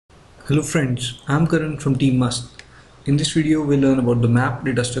Hello friends, I'm Karan from Team MAST. In this video, we'll learn about the map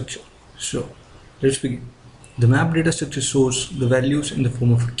data structure. So, let's begin. The map data structure stores the values in the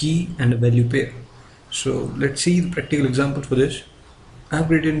form of a key and a value pair. So, let's see the practical example for this. I've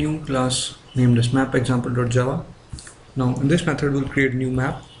created a new class named as mapExample.java. Now, in this method, we'll create a new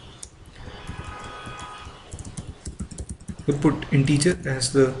map. We'll put integer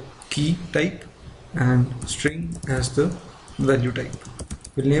as the key type and string as the value type.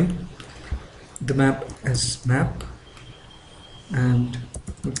 We'll name the map as map and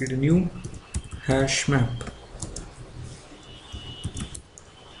we'll create a new HashMap.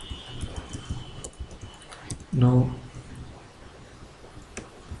 Now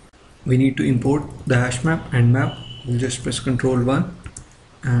we need to import the HashMap and map. We'll just press Ctrl 1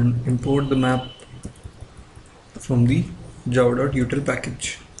 and import the map from the java.util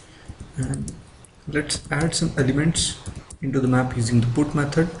package. And let's add some elements into the map using the put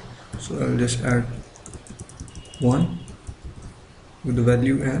method. So I'll just add 1 with the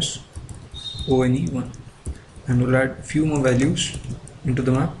value as one, and we'll add a few more values into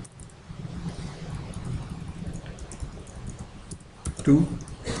the map, 2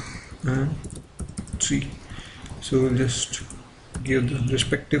 and 3. So we'll just give the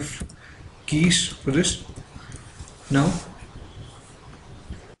respective keys for this. Now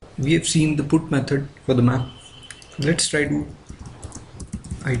we have seen the put method for the map. Let's try to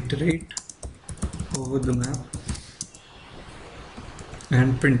iterate over the map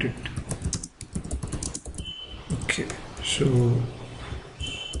and print it. Okay, so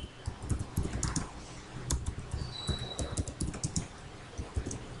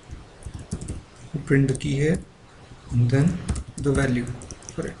we print the key here and then the value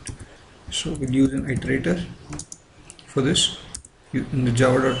for it. So we'll use an iterator for this in the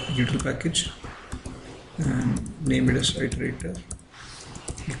java.util package and name it as iterator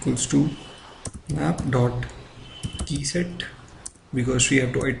equals to map.keyset, because we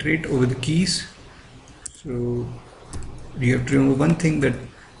have to iterate over the keys. So you have to remember one thing, that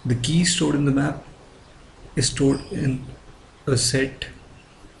the key stored in the map is stored in a set.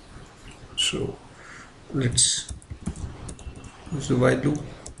 So let's use the while loop,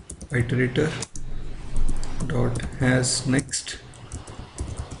 iterator dot has next.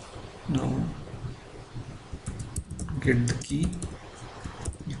 Now get the key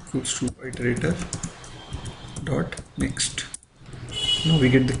equals to iterator dot next. Now we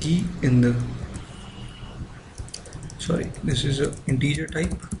get the key in the this is a integer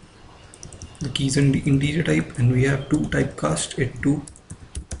type. The key is in the integer type and we have to typecast it to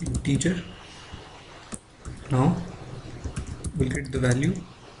integer. Now we'll get the value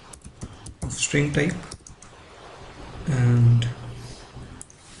of string type and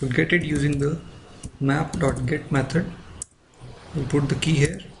we'll get it using the map.get method. We'll put the key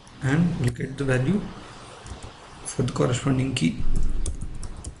here and we'll get the value for the corresponding key.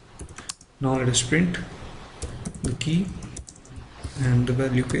 Now let us print the key and the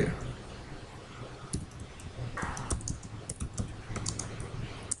value pair.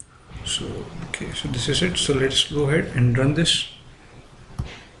 So okay, so this is it. So let's go ahead and run this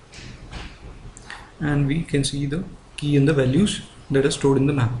and we can see the key and the values that are stored in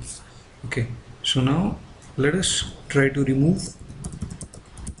the map. Okay, so now let us try to remove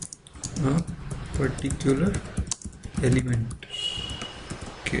a particular element.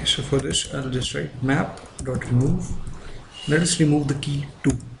 Okay, so for this I'll just write map.remove. Let us remove the key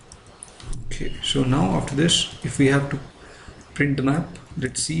 2. Okay, so now after this, if we have to print the map,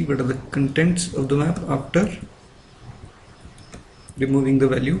 let's see what are the contents of the map after removing the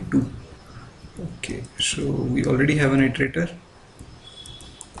value 2. Okay, so we already have an iterator.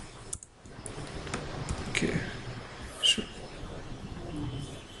 Okay, so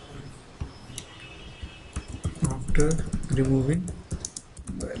after removing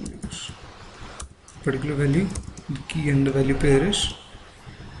values, particular value, the key and the value pair is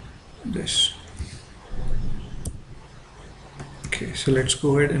this. Okay, so let's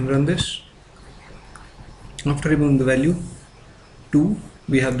go ahead and run this. After removing the value 2,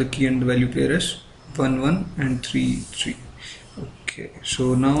 we have the key and the value pair as 1 1 and 3 3. Okay,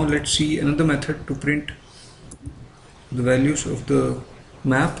 so now let's see another method to print the values of the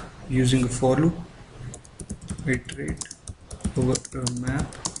map using a for loop. Iterate over a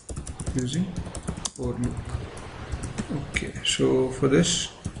map using for loop. Okay, so for this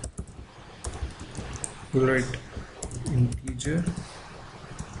we'll write integer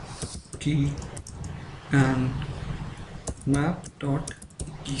key and map dot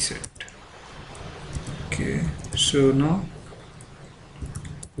keyset. Okay, so now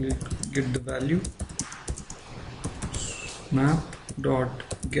we'll get the value map dot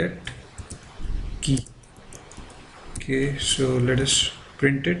get key. Okay, so let us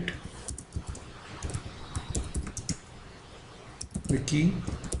print it. The key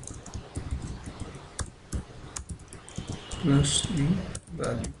plus the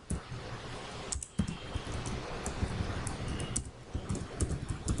value.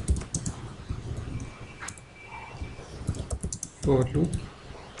 For loop.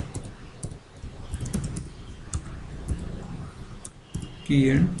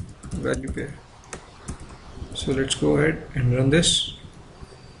 Key and value pair. So let's go ahead and run this.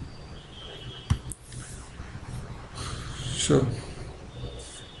 So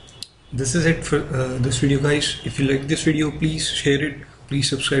this is it for this video, guys. If you like this video, please share it, please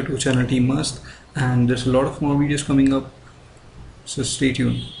subscribe to our channel Team MAST, and there's a lot of more videos coming up, so stay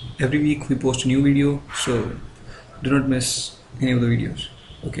tuned. Every week we post a new video, so do not miss any of the videos.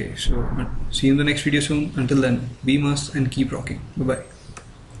 Okay, so see you in the next video soon. Until then, be MAST and keep rocking. Bye bye.